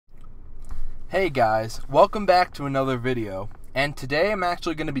Hey guys, welcome back to another video, and today I'm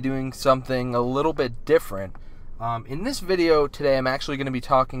actually going to be doing something a little bit different. In this video today I'm actually going to be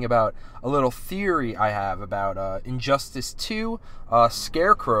talking about a little theory I have about Injustice 2,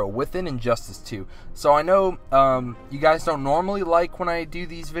 Scarecrow within Injustice 2. So I know you guys don't normally like when I do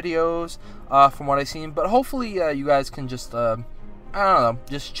these videos from what I've seen, but hopefully you guys can just, I don't know,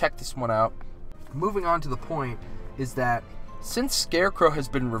 just check this one out. Moving on to the point is that since Scarecrow has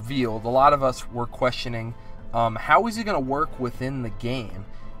been revealed, a lot of us were questioning how is he going to work within the game,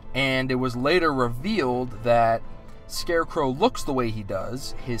 and it was later revealed that Scarecrow looks the way he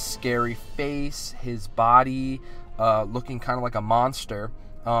does, his scary face, his body looking kind of like a monster,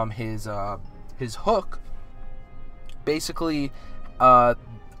 his hook, basically all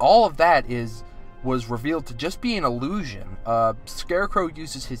of that was revealed to just be an illusion. Scarecrow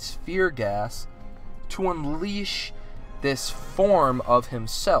uses his fear gas to unleash this form of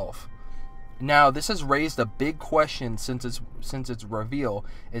himself. Now, this has raised a big question since its reveal,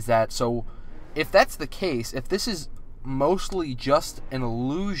 is that, so if that's the case, if this is mostly just an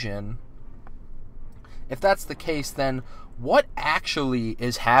illusion, if that's the case, then what actually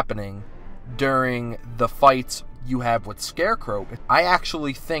is happening during the fights you have with Scarecrow? I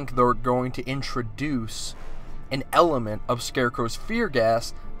actually think they're going to introduce an element of Scarecrow's fear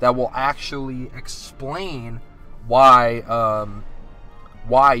gas that will actually explain why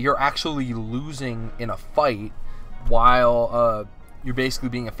you're actually losing in a fight while you're basically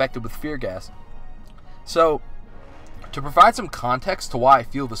being affected with fear gas. So, to provide some context to why I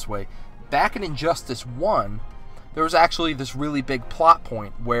feel this way, back in Injustice 1, there was actually this really big plot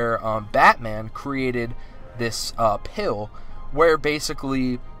point where Batman created this pill where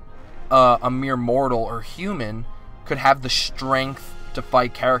basically a mere mortal or human could have the strength to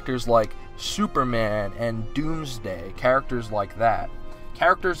fight characters like Superman and Doomsday, characters like that.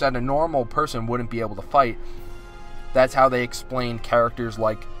 Characters that a normal person wouldn't be able to fight. That's how they explained characters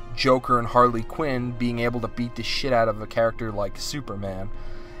like Joker and Harley Quinn being able to beat the shit out of a character like Superman.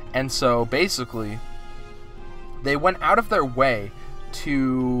 And so basically, they went out of their way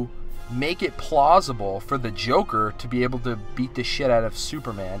to make it plausible for the Joker to be able to beat the shit out of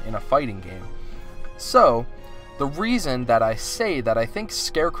Superman in a fighting game. So, the reason that I say that I think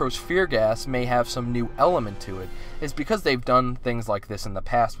Scarecrow's fear gas may have some new element to it is because they've done things like this in the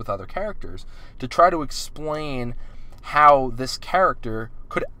past with other characters to try to explain how this character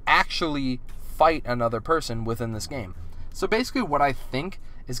could actually fight another person within this game. So basically what I think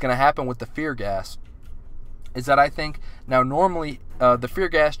is going to happen with the fear gas is that I think, now normally the fear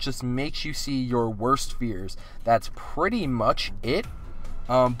gas just makes you see your worst fears. That's pretty much it.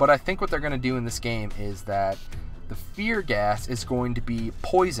 But I think what they're going to do in this game is that the fear gas is going to be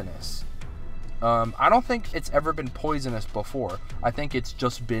poisonous. I don't think it's ever been poisonous before. I think it's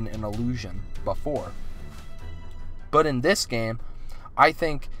just been an illusion before. But in this game, I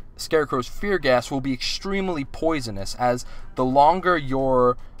think Scarecrow's fear gas will be extremely poisonous, as the longer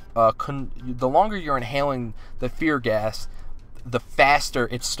you're inhaling the fear gas, the faster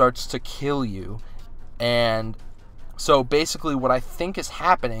it starts to kill you. And so basically what I think is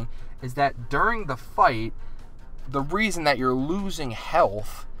happening is that during the fight, the reason that you're losing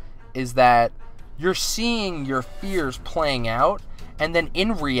health is that you're seeing your fears playing out, and then in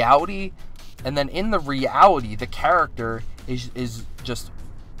the reality, the character is just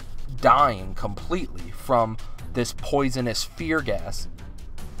dying completely from this poisonous fear gas.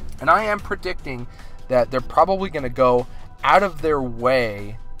 And I am predicting that they're probably going to go out of their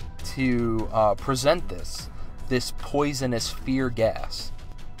way to present this poisonous fear gas.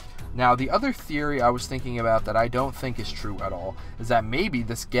 Now, the other theory I was thinking about that I don't think is true at all is that maybe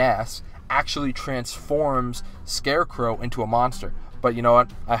this gas actually transforms Scarecrow into a monster. But you know what?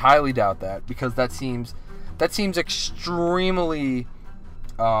 I highly doubt that, because that seems extremely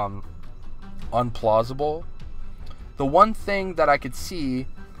unplausible. The one thing that I could see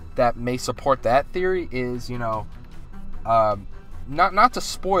that may support that theory is, you know, not to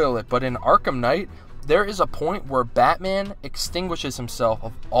spoil it, but in Arkham Knight, there is a point where Batman extinguishes himself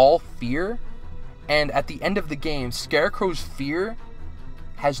of all fear, and at the end of the game, Scarecrow's fear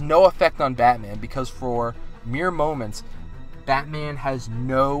has no effect on Batman, because for mere moments, Batman has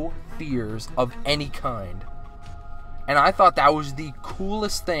no fears of any kind. And I thought that was the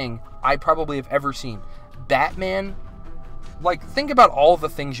coolest thing I probably have ever seen. Batman, like, think about all the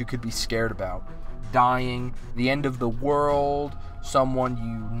things you could be scared about. Dying, the end of the world, someone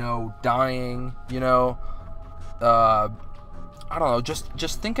you know dying, you know, I don't know,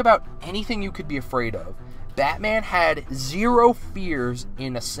 just think about anything you could be afraid of. Batman had zero fears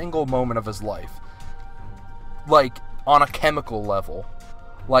in a single moment of his life. Like, on a chemical level.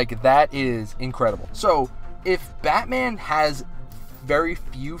 Like, that is incredible. So, if Batman has very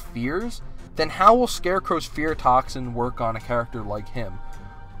few fears, then how will Scarecrow's fear toxin work on a character like him?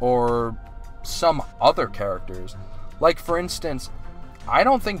 Or some other characters? Like, for instance, I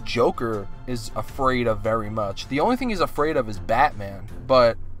don't think Joker is afraid of very much. The only thing he's afraid of is Batman.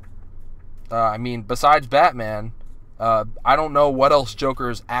 But, I mean, besides Batman, I don't know what else Joker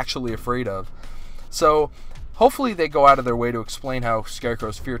is actually afraid of. So, hopefully they go out of their way to explain how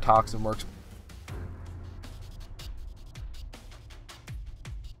Scarecrow's fear toxin works.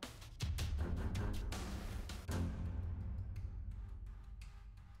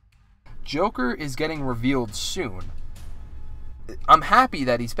 Joker is getting revealed soon. I'm happy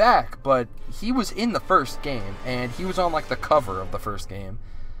that he's back, but he was in the first game, and he was on, like, the cover of the first game.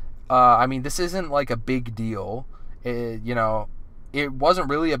 I mean, this isn't, like, a big deal. You know, it wasn't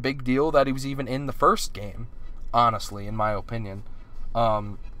really a big deal that he was even in the first game, honestly, in my opinion.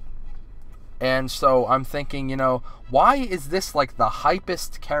 And so I'm thinking, you know, why is this, like, the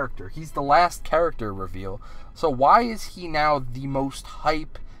hypest character? He's the last character reveal. So why is he now the most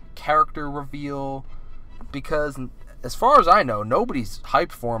hype character reveal? Because as far as I know, nobody's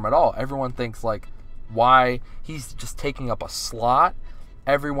hyped for him at all. Everyone thinks, like, why he's just taking up a slot.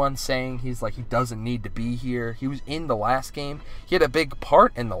 Everyone's saying he's like, he doesn't need to be here. He was in the last game. He had a big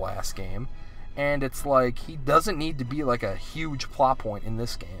part in the last game. And it's like, he doesn't need to be like a huge plot point in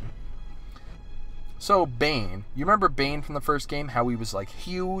this game. So Bane, you remember Bane from the first game? How he was like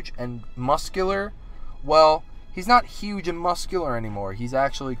huge and muscular? Well, he's not huge and muscular anymore. He's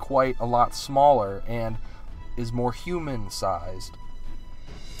actually quite a lot smaller and is more human-sized.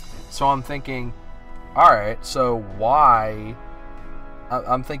 So I'm thinking, alright, so why...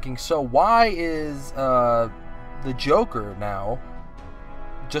 I'm thinking, so why is the Joker now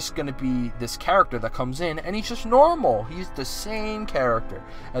just going to be this character that comes in, and he's just normal? He's the same character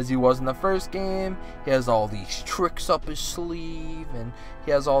as he was in the first game. He has all these tricks up his sleeve, and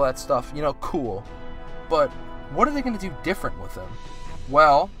he has all that stuff. You know, cool. But what are they going to do different with him?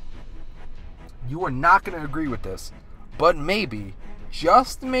 Well, you are not going to agree with this, but maybe,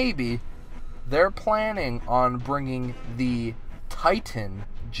 just maybe, they're planning on bringing the Titan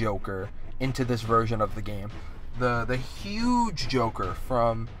Joker into this version of the game. The huge Joker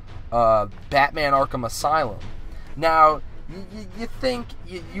from Batman Arkham Asylum. Now, you think,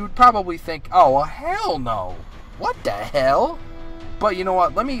 you'd probably think, oh, well, hell no. What the hell? But you know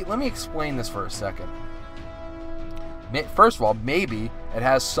what? Let me explain this for a second. First of all, maybe it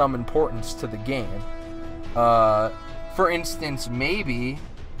has some importance to the game. For instance, maybe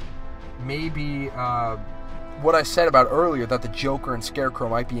what I said about earlier, that the Joker and Scarecrow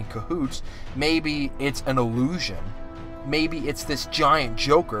might be in cahoots, maybe it's an illusion. Maybe it's this giant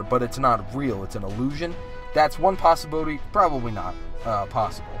Joker, but it's not real, it's an illusion. That's one possibility, probably not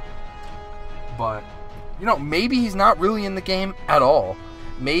possible. But, you know, maybe he's not really in the game at all.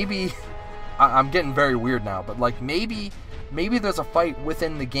 Maybe, I'm getting very weird now, but like maybe there's a fight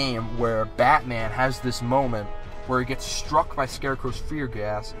within the game where Batman has this moment where he gets struck by Scarecrow's fear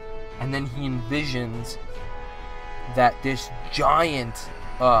gas, and then he envisions that this giant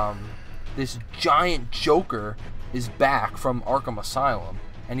Joker is back from Arkham Asylum,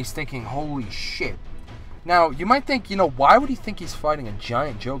 and he's thinking, holy shit. Now, you might think, you know, why would he think he's fighting a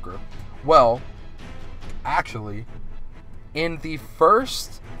giant Joker? Well, actually, in the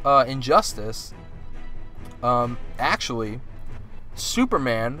first Injustice, actually,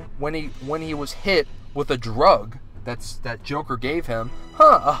 Superman, when he was hit with a drug that Joker gave him,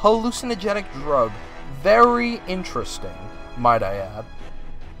 a hallucinogenic drug, very interesting, might I add.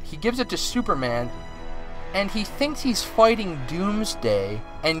 He gives it to Superman, and he thinks he's fighting Doomsday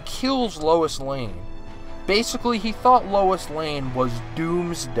and kills Lois Lane. Basically, he thought Lois Lane was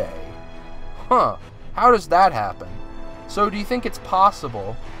Doomsday. How does that happen? So do you think it's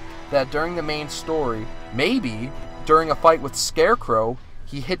possible that during the main story, maybe during a fight with Scarecrow,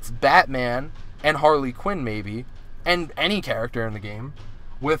 he hits Batman and Harley Quinn maybe, and any character in the game,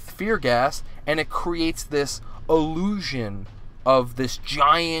 with fear gas, and it creates this illusion of this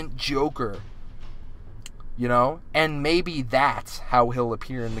giant Joker, you know? And maybe that's how he'll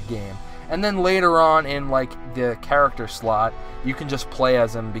appear in the game. And then later on in, like, the character slot, you can just play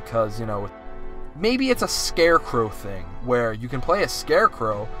as him because, you know, maybe it's a Scarecrow thing, where you can play as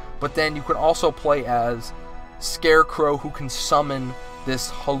Scarecrow, but then you can also play as Scarecrow who can summon this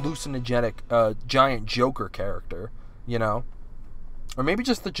hallucinogenic giant Joker character, you know? Or maybe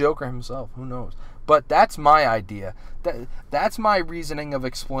just the Joker himself, who knows? But that's my idea. That's my reasoning of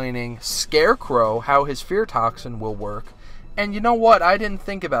explaining Scarecrow, how his fear toxin will work. And you know what? I didn't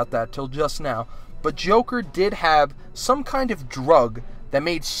think about that till just now. But Joker did have some kind of drug that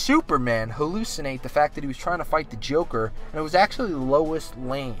made Superman hallucinate the fact that he was trying to fight the Joker, and it was actually Lois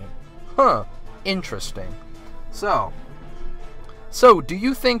Lane. Huh, interesting. So do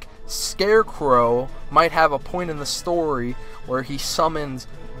you think Scarecrow might have a point in the story where he summons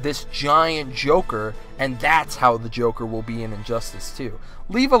this giant Joker, and that's how the Joker will be in Injustice 2?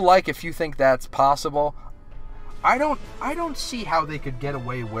 Leave a like if you think that's possible. I don't see how they could get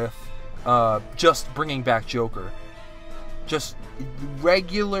away with just bringing back Joker. Just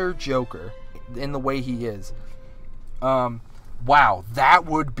regular Joker in the way he is. Wow, that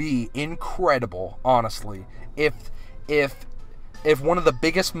would be incredible, honestly. If one of the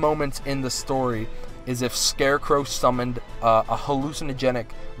biggest moments in the story is if Scarecrow summoned a hallucinogenic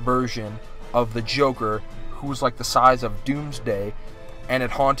version of the Joker who's like the size of Doomsday, and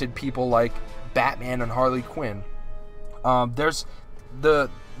it haunted people like Batman and Harley Quinn. There's the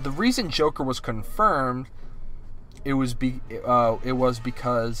reason Joker was confirmed. It was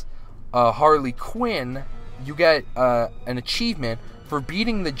because Harley Quinn, you get an achievement for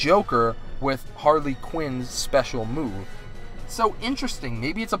beating the Joker with Harley Quinn's special move. So interesting.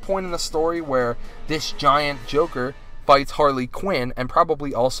 Maybe it's a point in the story where this giant Joker fights Harley Quinn and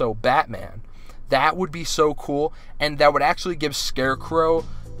probably also Batman. That would be so cool, and that would actually give Scarecrow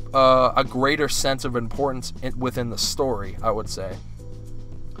a greater sense of importance within the story, I would say.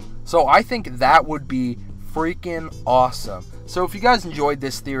 So I think that would be freaking awesome. So if you guys enjoyed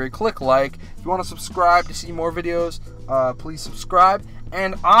this theory, click like. If you want to subscribe to see more videos, please subscribe.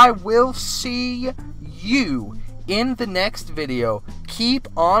 And I will see you in the next video. Keep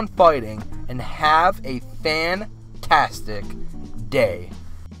on fighting and have a fantastic day.